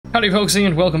Howdy folks,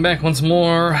 and welcome back once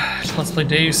more to Let's Play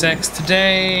Deus Ex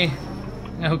today.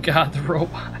 Oh god, the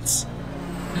robots.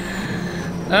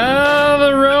 Oh,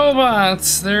 the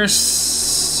robots! There's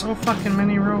so fucking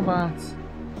many robots.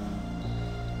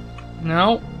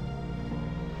 No.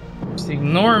 Just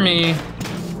ignore me,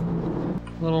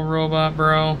 little robot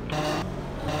bro.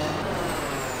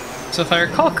 So if I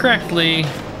recall correctly,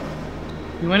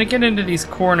 we want to get into these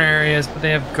corner areas, but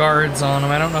they have guards on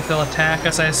them. I don't know if they'll attack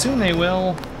us. I assume they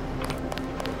will.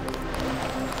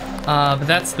 But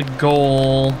that's the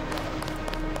goal.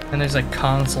 And there's like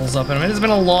consoles up in them. It has been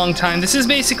a long time. This is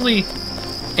basically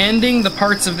ending the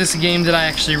parts of this game that I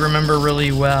actually remember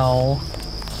really well.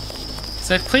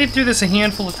 So I've played through this a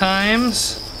handful of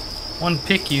times. One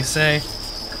pick, you say.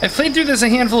 I've played through this a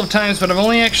handful of times, but I've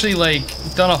only actually like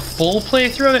done a full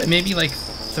playthrough of it. Maybe like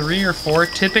 3 or 4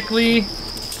 typically.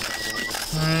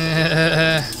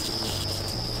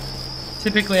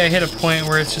 Typically I hit a point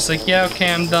where it's just like, yeah,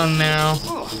 okay, I'm done now.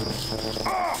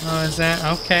 Oh, is that?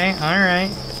 Okay, alright.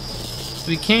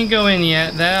 We can't go in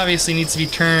yet. That obviously needs to be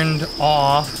turned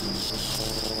off.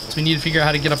 So we need to figure out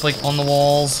how to get up, like, on the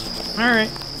walls. Alright.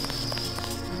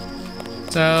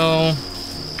 So...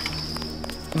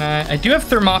 I do have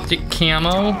thermoptic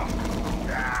camo.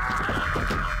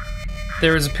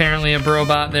 There is apparently a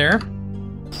brobot there.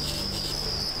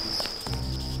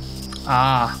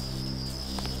 Ah.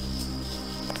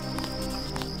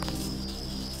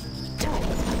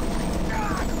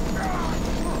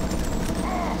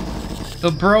 The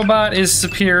brobot is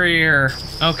superior.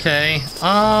 Okay.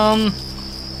 I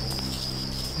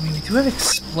mean, we do have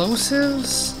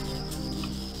explosives.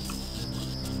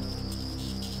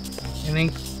 I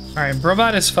think. Alright,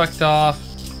 brobot is fucked off.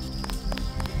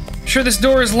 I'm sure this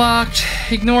door is locked.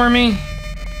 Ignore me.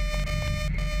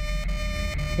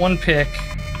 One pick.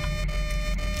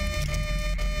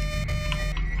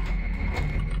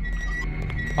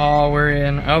 Oh, we're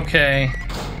in. Okay.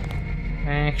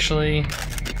 Actually.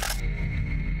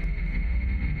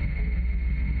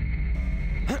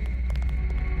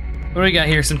 What do we got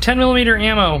here? Some 10mm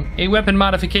ammo, a weapon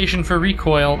modification for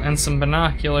recoil, and some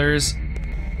binoculars.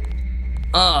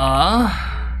 So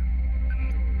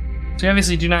we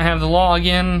obviously do not have the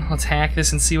login. Let's hack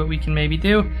this and see what we can maybe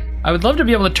do. I would love to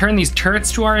be able to turn these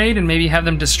turrets to our aid and maybe have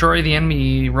them destroy the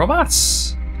enemy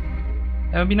robots.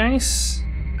 That would be nice.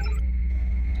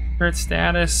 Turret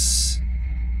status.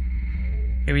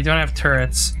 Okay, we don't have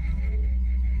turrets.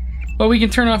 But we can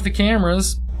turn off the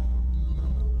cameras.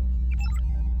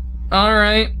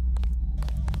 Alright.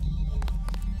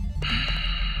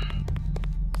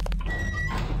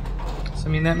 So, I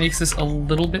mean, that makes this a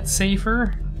little bit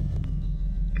safer.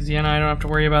 Because, yeah, I don't have to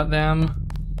worry about them.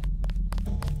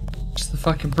 Just the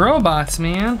fucking robots,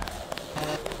 man.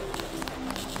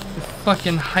 The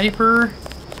fucking hyper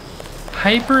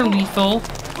lethal.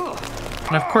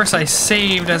 And of course I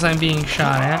saved as I'm being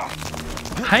shot at.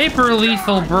 Hyper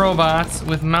lethal robots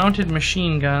with mounted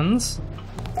machine guns.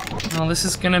 Well, this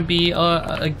is gonna be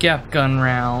a gap gun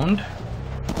round.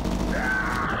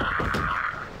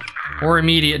 Or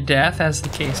immediate death, as the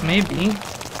case may be.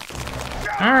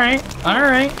 Alright,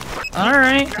 alright,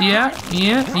 alright, yeah.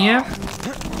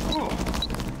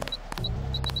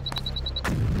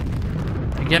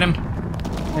 I get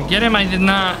him. I did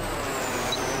not.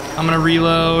 I'm gonna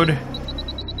reload.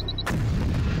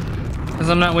 Because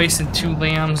I'm not wasting 2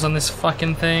 lambs on this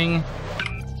fucking thing.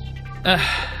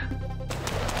 Ugh.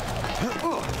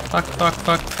 Fuck.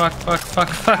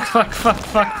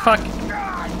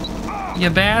 You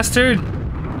bastard!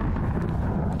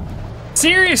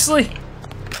 Seriously!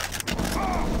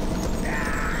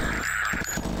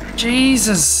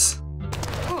 Jesus!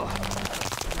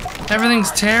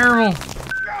 Everything's terrible.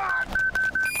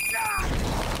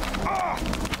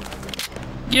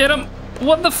 Get him!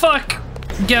 What the fuck?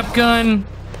 Gep gun.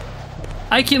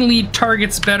 I can lead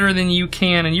targets better than you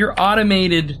can, and you're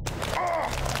automated.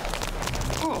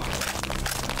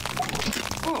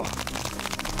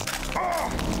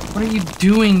 What are you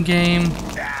doing, game?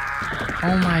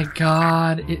 Oh my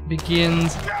god, it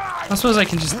begins. I suppose I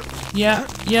can just... Yep.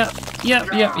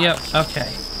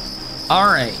 Okay.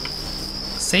 Alright.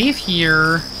 Save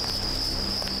here.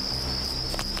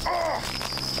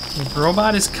 The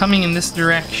robot is coming in this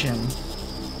direction.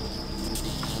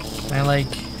 Can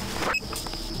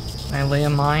I lay a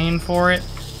mine for it?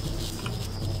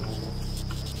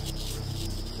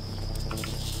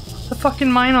 The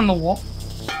fucking mine on the wall?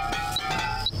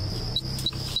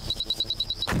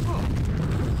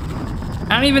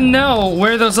 I don't even know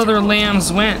where those other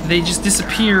lambs went. They just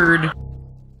disappeared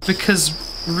because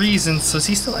reasons. So is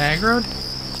he still aggroed?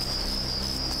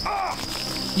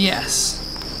 Yes.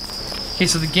 Okay,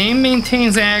 so the game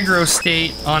maintains aggro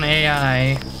state on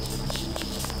AI.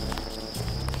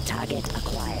 Target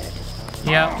acquired.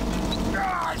 Yep.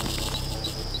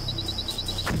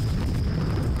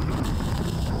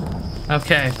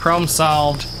 Okay, problem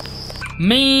solved.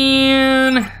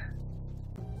 Man!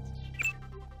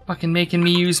 Fucking making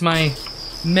me use my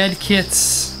med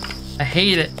kits. I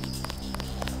hate it.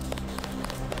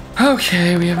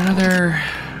 Okay, we have another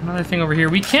thing over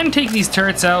here. We can take these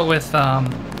turrets out with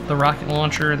the rocket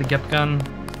launcher, the GEP gun.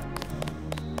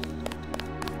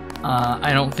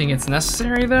 I don't think it's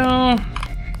necessary though.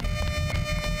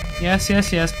 Yes,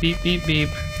 yes, yes. Beep, beep, beep.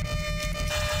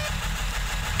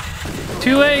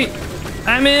 Too late.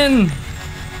 I'm in.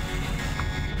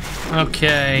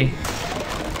 Okay.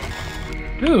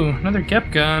 Ooh, another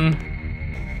GEP gun.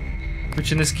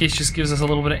 Which in this case just gives us a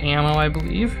little bit of ammo, I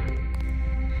believe.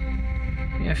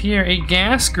 We have here a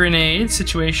gas grenade,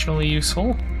 situationally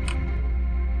useful.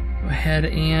 Go ahead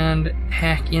and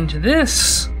hack into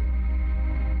this.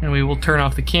 And we will turn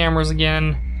off the cameras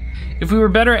again. If we were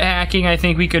better at hacking, I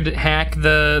think we could hack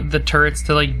the turrets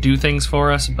to like do things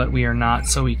for us, but we are not,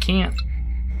 so we can't.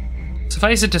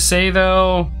 Suffice it to say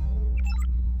though,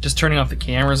 just turning off the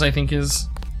cameras I think is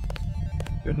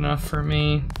good enough for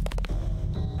me.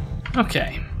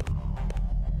 Okay.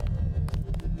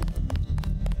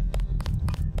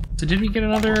 So did we get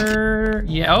another?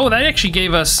 Yeah, oh, that actually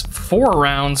gave us 4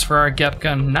 rounds for our GEP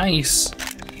gun. Nice.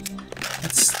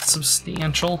 That's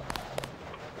substantial.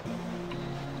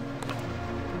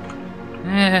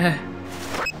 I'm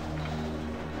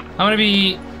gonna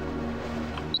be...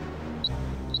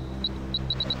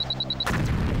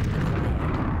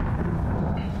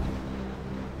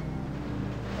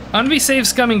 safe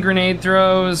scumming grenade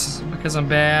throws because I'm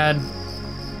bad.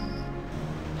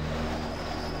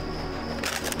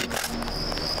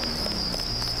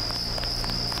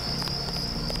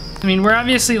 I mean, we're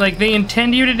obviously, like, they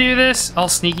intend you to do this, all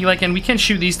sneaky like, and we can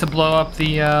shoot these to blow up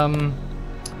the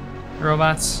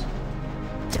robots.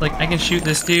 Like, I can shoot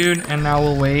this dude, and now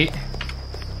we'll wait.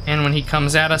 And when he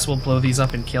comes at us, we'll blow these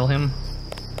up and kill him.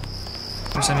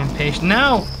 There's an impatient.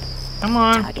 No! Come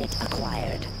on. Target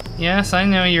acquired. Yes, I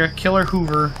know, you're a killer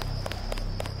Hoover.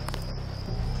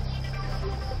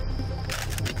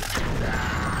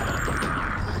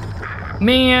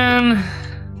 Man!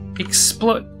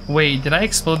 Explode. Wait, did I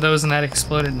explode those and that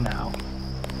exploded? No.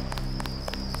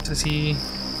 Does he...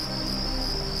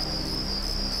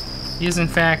 He is in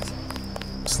fact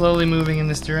slowly moving in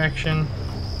this direction.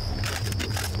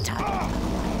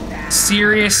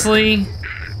 Seriously?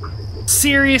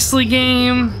 Seriously,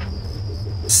 game?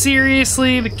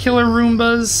 Seriously, the killer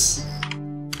Roombas?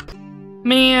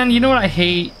 Man, you know what I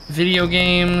hate? Video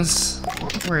games.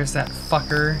 Where is that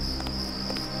fucker?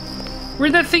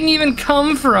 Where'd that thing even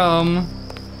come from?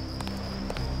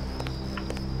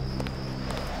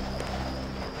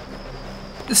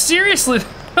 Seriously,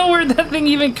 where'd that thing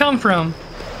even come from?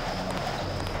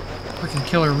 Fucking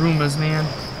killer Roombas, man.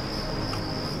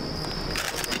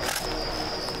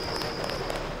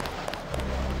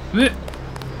 Blech.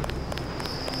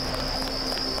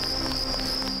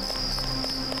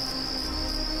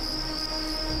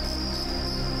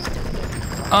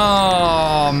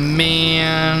 Oh,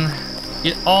 man.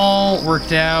 It all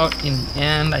worked out in the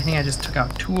end. I think I just took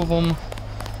out 2 of them.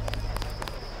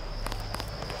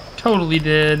 Totally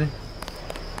did.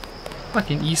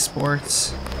 Fucking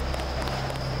esports.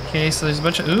 Okay, so there's a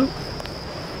bunch of... Ooh.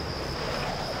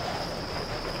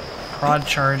 Prod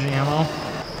charge ammo.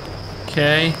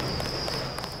 Okay.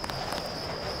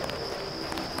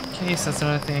 Okay, so that's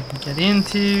another thing I can get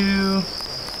into.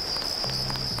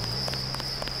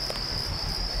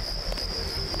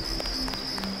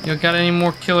 You got any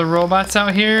more killer robots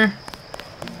out here?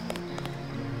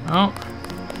 Oh.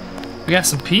 We got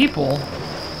some people.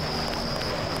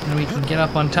 And we can get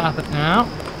up on top of... now.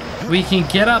 We can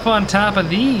get up on top of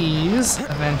these,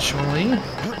 eventually.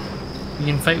 We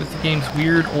can fight with the game's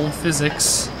weird old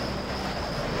physics.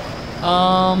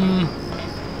 Alright.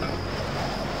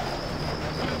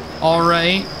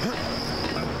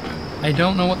 I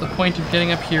don't know what the point of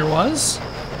getting up here was.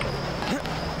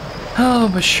 Oh,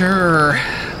 but sure.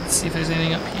 Let's see if there's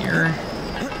anything up here.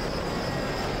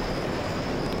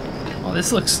 Oh,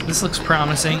 this looks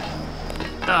promising.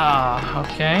 Ah,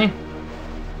 okay.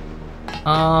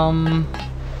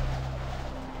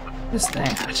 What is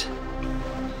that?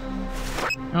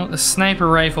 Oh, the sniper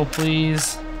rifle,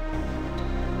 please.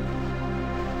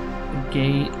 The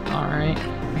gate, alright.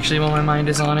 Actually, while my mind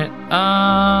is on it.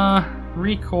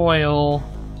 Recoil.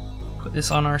 Put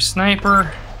this on our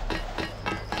sniper.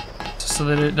 So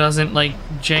that it doesn't, like,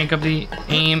 jank up the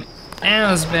aim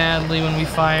as badly when we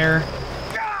fire.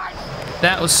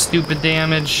 That was stupid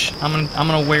damage. I'm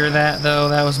gonna wear that though.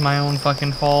 That was my own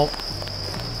fucking fault.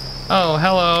 Oh,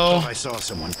 hello. I saw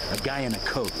someone. A guy in a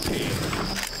coat.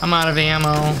 I'm out of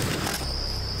ammo.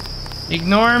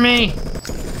 Ignore me.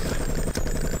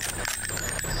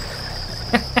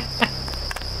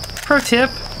 Pro tip.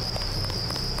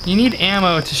 You need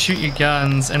ammo to shoot your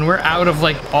guns, and we're out of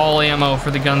like all ammo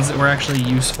for the guns that we're actually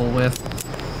useful with.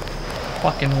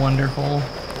 Fucking wonderful.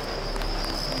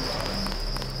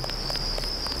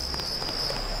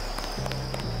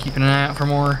 Keeping an eye out for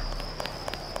more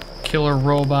killer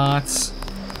robots.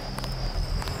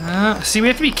 See, we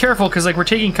have to be careful because like we're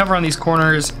taking cover on these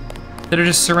corners that are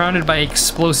just surrounded by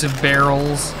explosive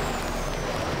barrels.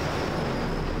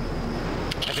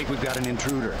 I think we've got an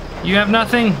intruder. You have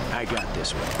nothing? I got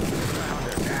this one.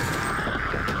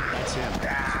 That's him.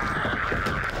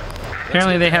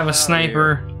 Apparently they have a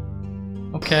sniper.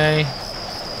 Okay.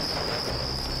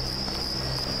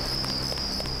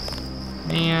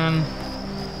 Man.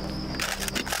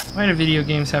 Why do video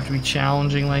games have to be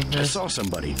challenging like I this? saw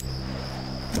somebody.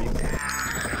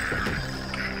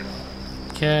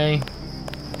 Okay.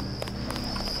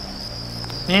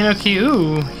 Nano key.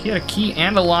 Ooh, he had a key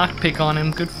and a lockpick on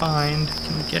him. Good find.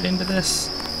 Can we get into this?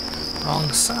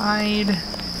 Wrong side.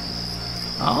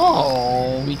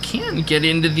 Oh, we can get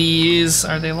into these.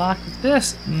 Are they locked with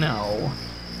this? No.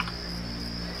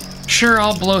 Sure,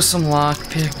 I'll blow some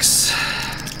lockpicks.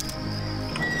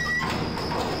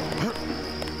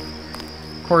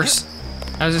 Of course,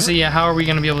 I was gonna say, yeah, how are we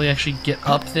gonna be able to actually get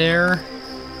up there?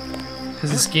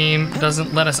 Because this game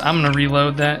doesn't let us. I'm gonna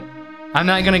reload that. I'm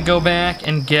not gonna go back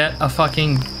and get a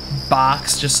fucking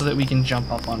box just so that we can jump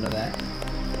up onto that.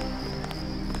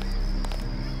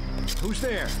 Who's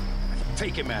there?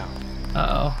 Take him out.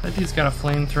 Uh-oh, that dude's got a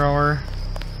flamethrower.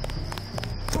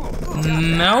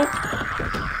 Nope.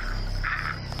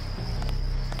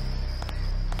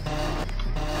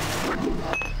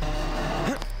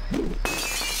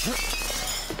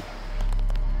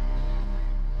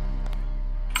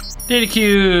 Data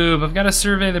cube. I've got to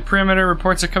survey the perimeter.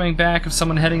 Reports are coming back of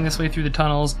someone heading this way through the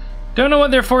tunnels. Don't know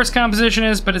what their force composition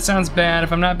is, but it sounds bad.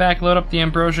 If I'm not back, load up the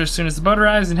ambrosia as soon as the boat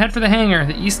arrives and head for the hangar.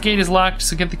 The east gate is locked,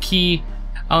 so get the key.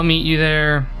 I'll meet you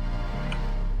there.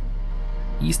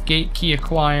 East gate key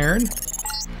acquired.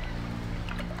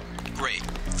 Great.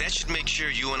 That should make sure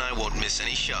you and I won't miss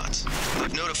any shots.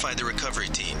 I've notified the recovery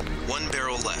team. 1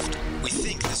 barrel left. We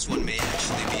think this one may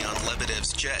actually be on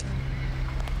Lebedev's jet.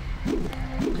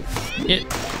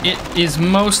 It is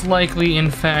most likely, in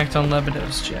fact, on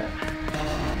Lebedev's jet.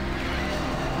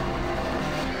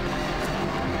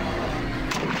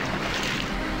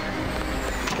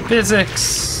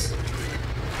 Physics.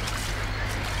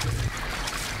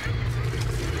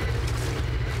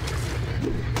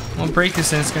 We'll break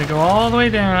this in. It's gonna go all the way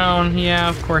down. Yeah,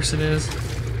 of course it is.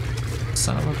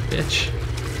 Son of a bitch.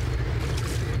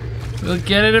 We'll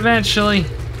get it eventually.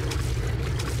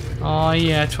 Oh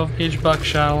yeah, 12 gauge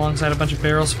buckshot alongside a bunch of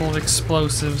barrels full of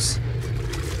explosives.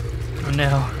 Oh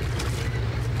no.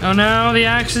 Oh no, the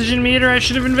oxygen meter. I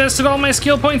should have invested all my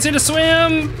skill points into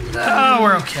swim. Oh,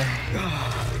 we're okay.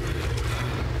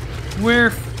 We're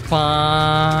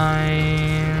fine.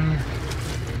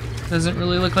 Doesn't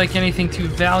really look like anything too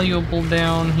valuable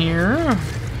down here.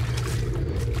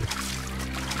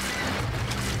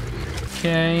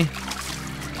 Okay.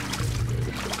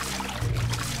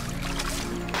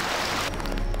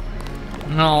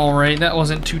 Alright, that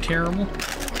wasn't too terrible.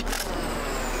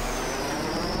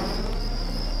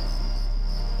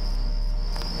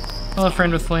 Hello,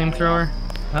 friend with flamethrower.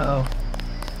 Uh-oh.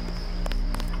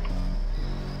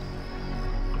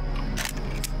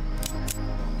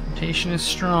 Temptation is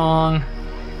strong.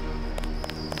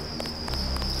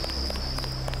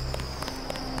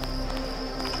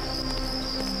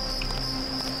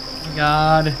 Oh my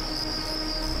God. Do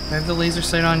I have the laser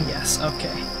sight on? Yes,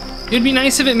 okay. It'd be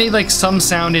nice if it made like some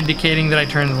sound indicating that I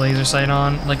turned the laser sight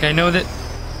on. Like I know that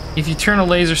if you turn a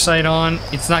laser sight on,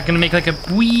 it's not gonna make like a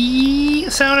wee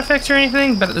sound effect or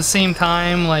anything, but at the same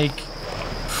time, like,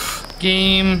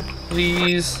 game,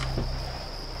 please.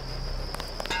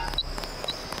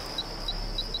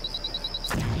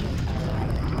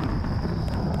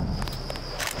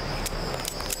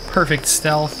 Perfect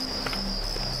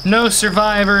stealth. No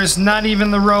survivors, not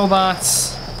even the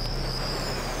robots.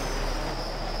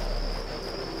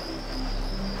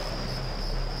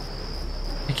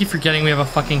 I keep forgetting we have a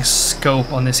fucking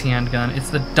scope on this handgun. It's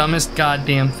the dumbest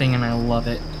goddamn thing and I love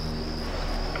it.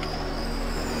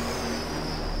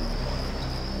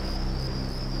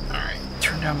 Alright,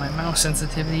 turn down my mouse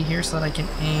sensitivity here so that I can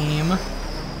aim.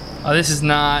 Oh, this is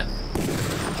not...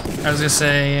 I was gonna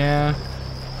say, yeah.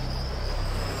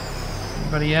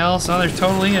 Anybody else? Oh, there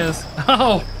totally is.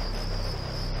 Oh!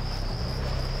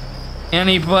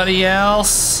 Anybody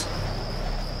else?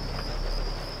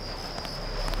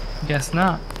 Guess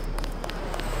not.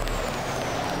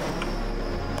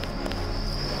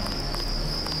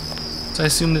 So I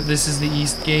assume that this is the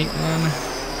east gate then.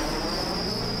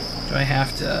 Do I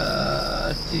have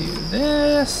to do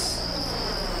this?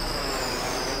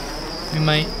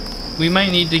 We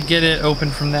might need to get it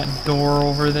open from that door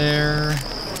over there.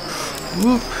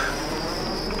 Whoop.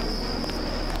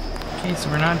 Okay, so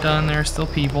we're not done. There are still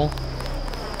people.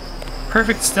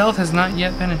 Perfect stealth has not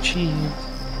yet been achieved.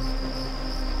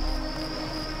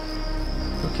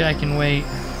 Okay, I can wait.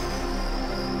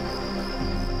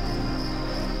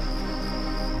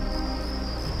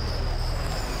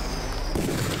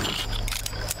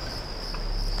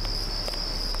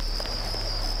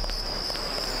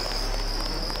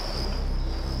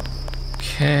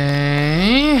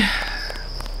 Okay.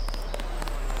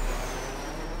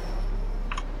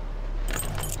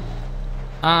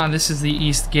 Ah, this is the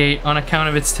east gate on account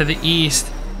of it's to the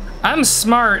east. I'm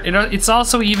smart. It's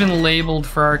also even labeled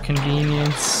for our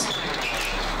convenience.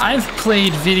 I've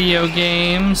played video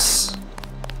games.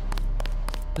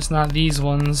 Just not these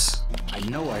ones. I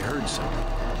know I heard something.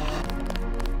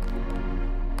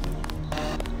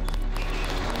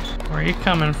 Where are you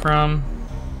coming from?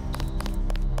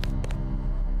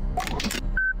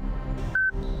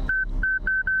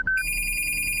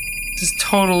 This is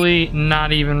totally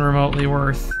not even remotely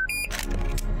worth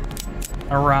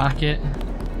a rocket.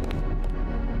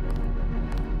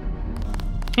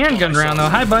 Handgun round though.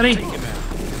 Hi, buddy.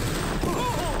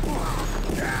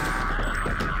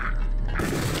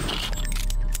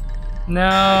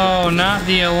 No, not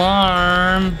the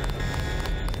alarm.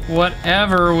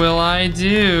 Whatever will I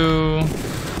do?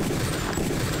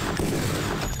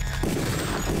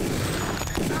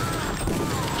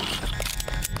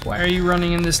 Why are you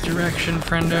running in this direction,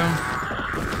 friendo?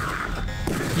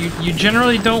 You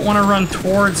generally don't want to run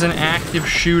towards an active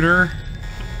shooter.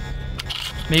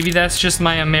 Maybe that's just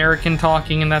my American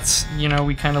talking, and that's, you know,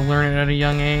 we kind of learn it at a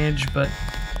young age, but,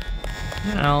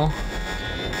 you know.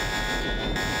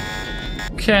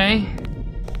 Okay.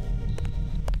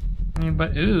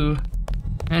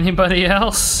 Anybody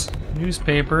else?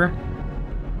 Newspaper.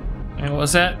 And what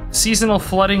was that? Seasonal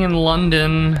flooding in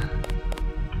London.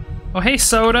 Oh, hey,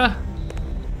 soda.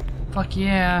 Fuck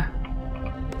yeah.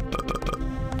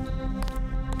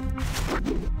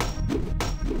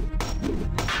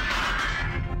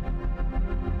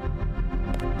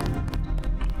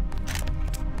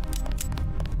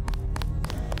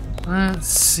 Let's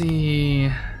see.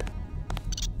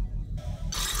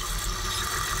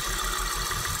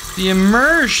 The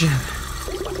immersion.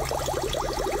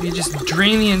 You just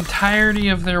drain the entirety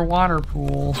of their water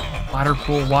pool.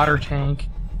 Water tank.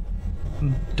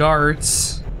 And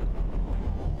darts.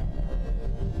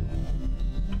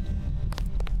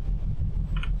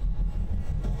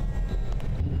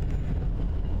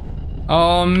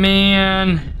 Oh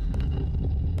man.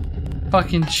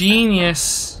 Fucking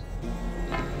genius.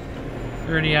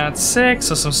 30-06,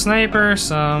 so some sniper,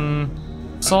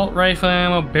 some assault rifle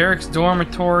ammo, barracks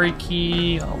dormitory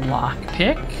key, a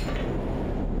lockpick,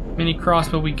 mini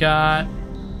crossbow we got,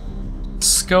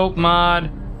 scope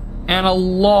mod, and a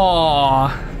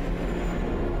law.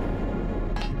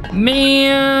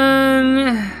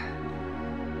 Man.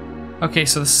 Okay,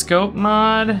 so the scope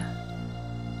mod, I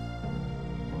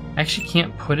actually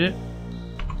can't put it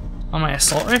on my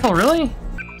assault rifle, really?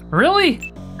 Really?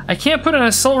 I can't put an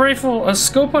assault rifle, a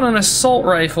scope on an assault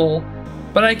rifle,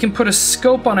 but I can put a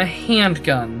scope on a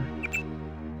handgun.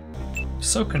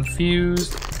 So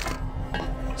confused.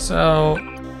 So...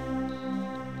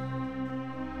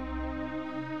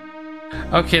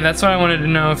 okay, that's what I wanted to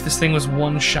know, if this thing was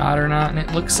one shot or not, and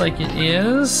it looks like it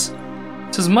is.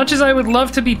 So as much as I would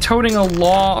love to be toting a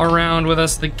law around with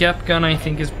us, the GEP gun I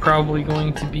think is probably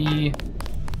going to be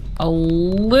a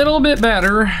little bit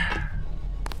better.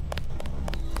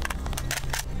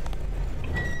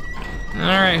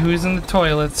 Alright, who's in the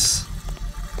toilets?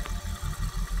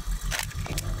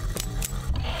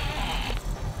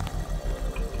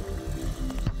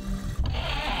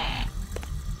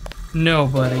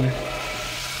 Nobody.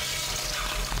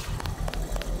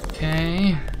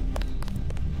 Okay.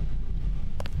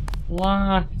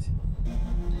 Locked.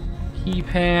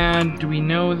 Keypad. Do we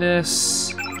know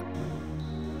this?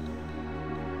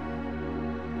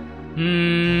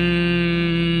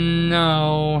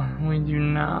 No, we do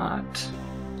not.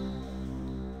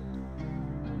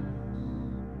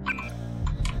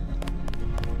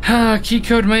 Key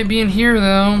code might be in here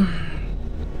though.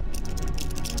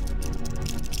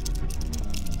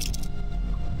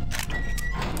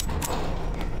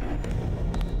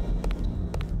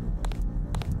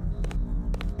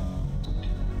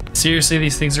 Seriously,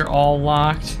 these things are all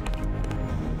locked.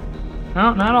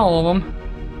 No, not all of them.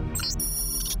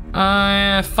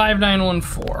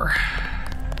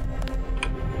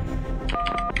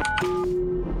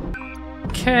 5914.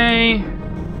 Okay.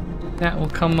 That will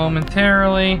come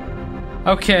momentarily.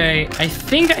 Okay, I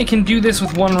think I can do this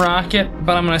with one rocket,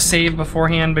 but I'm gonna save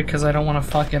beforehand because I don't want to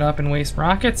fuck it up and waste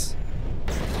rockets.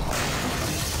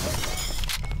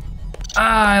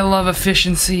 Ah, I love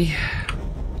efficiency.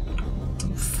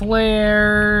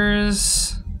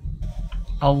 Flares.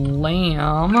 A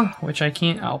lamb, which I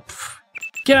can't. Oh,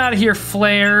 get out of here,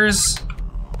 flares.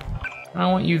 I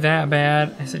don't want you that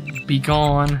bad. I said be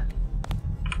gone.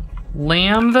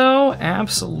 Lamb, though?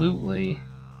 Absolutely.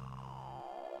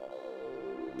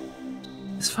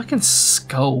 This fucking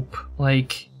scope,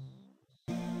 like,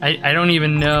 I don't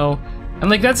even know.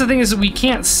 And like, that's the thing, is that we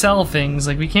can't sell things.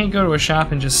 Like, we can't go to a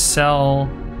shop and just sell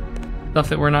stuff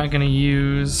that we're not gonna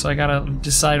use. So I gotta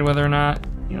decide whether or not,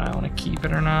 you know, I wanna keep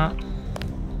it or not.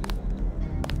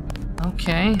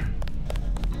 Okay.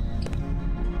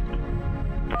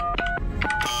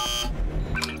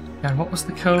 God, what was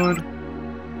the code?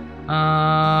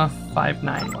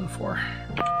 5914.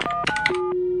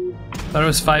 Thought it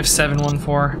was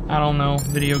 5714. I don't know.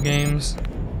 Video games.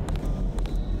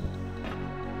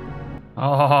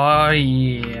 Oh,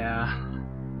 yeah.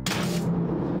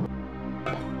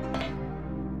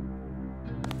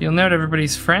 You'll note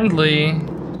everybody's friendly.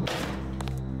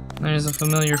 There's a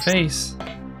familiar face.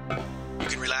 You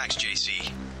can relax,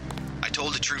 JC. I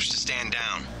told the troops to stand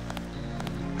down.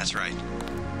 That's right.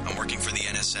 I'm working for the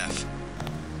NSF.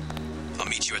 I'll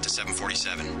meet you at the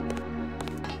 747.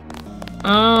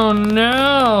 Oh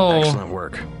no! Excellent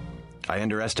work. I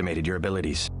underestimated your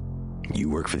abilities. You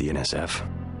work for the NSF?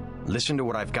 Listen to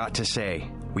what I've got to say.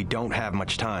 We don't have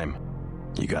much time.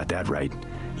 You got that right.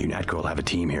 UNATCO will have a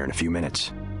team here in a few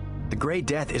minutes. The Grey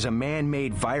Death is a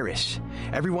man-made virus.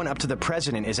 Everyone up to the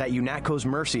president is at UNATCO's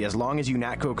mercy as long as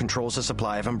UNATCO controls the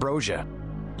supply of ambrosia.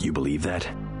 You believe that?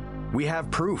 We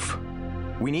have proof.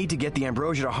 We need to get the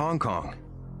ambrosia to Hong Kong.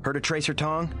 Heard of Tracer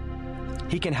Tong?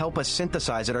 He can help us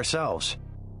synthesize it ourselves.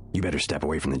 You better step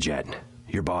away from the jet.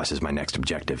 Your boss is my next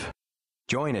objective.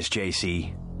 Join us,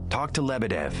 JC. Talk to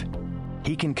Lebedev.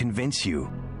 He can convince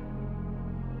you.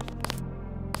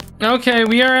 Okay,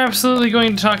 we are absolutely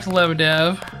going to talk to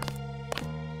Lebedev.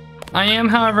 I am,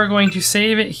 however, going to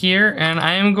save it here, and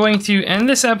I am going to end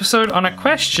this episode on a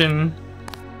question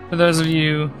for those of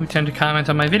you who tend to comment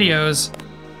on my videos.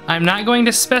 I'm not going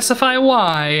to specify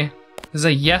why. This is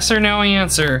a yes or no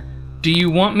answer. Do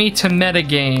you want me to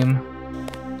metagame?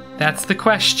 That's the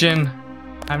question.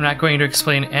 I'm not going to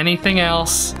explain anything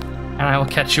else, and I will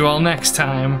catch you all next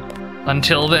time.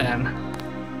 Until then.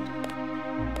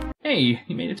 Hey,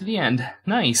 you made it to the end.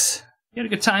 Nice. You had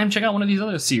a good time? Check out one of these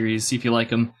other series, see if you like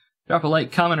them. Drop a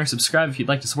like, comment, or subscribe if you'd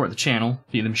like to support the channel,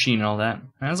 Feed the Machine and all that.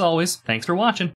 As always, thanks for watching.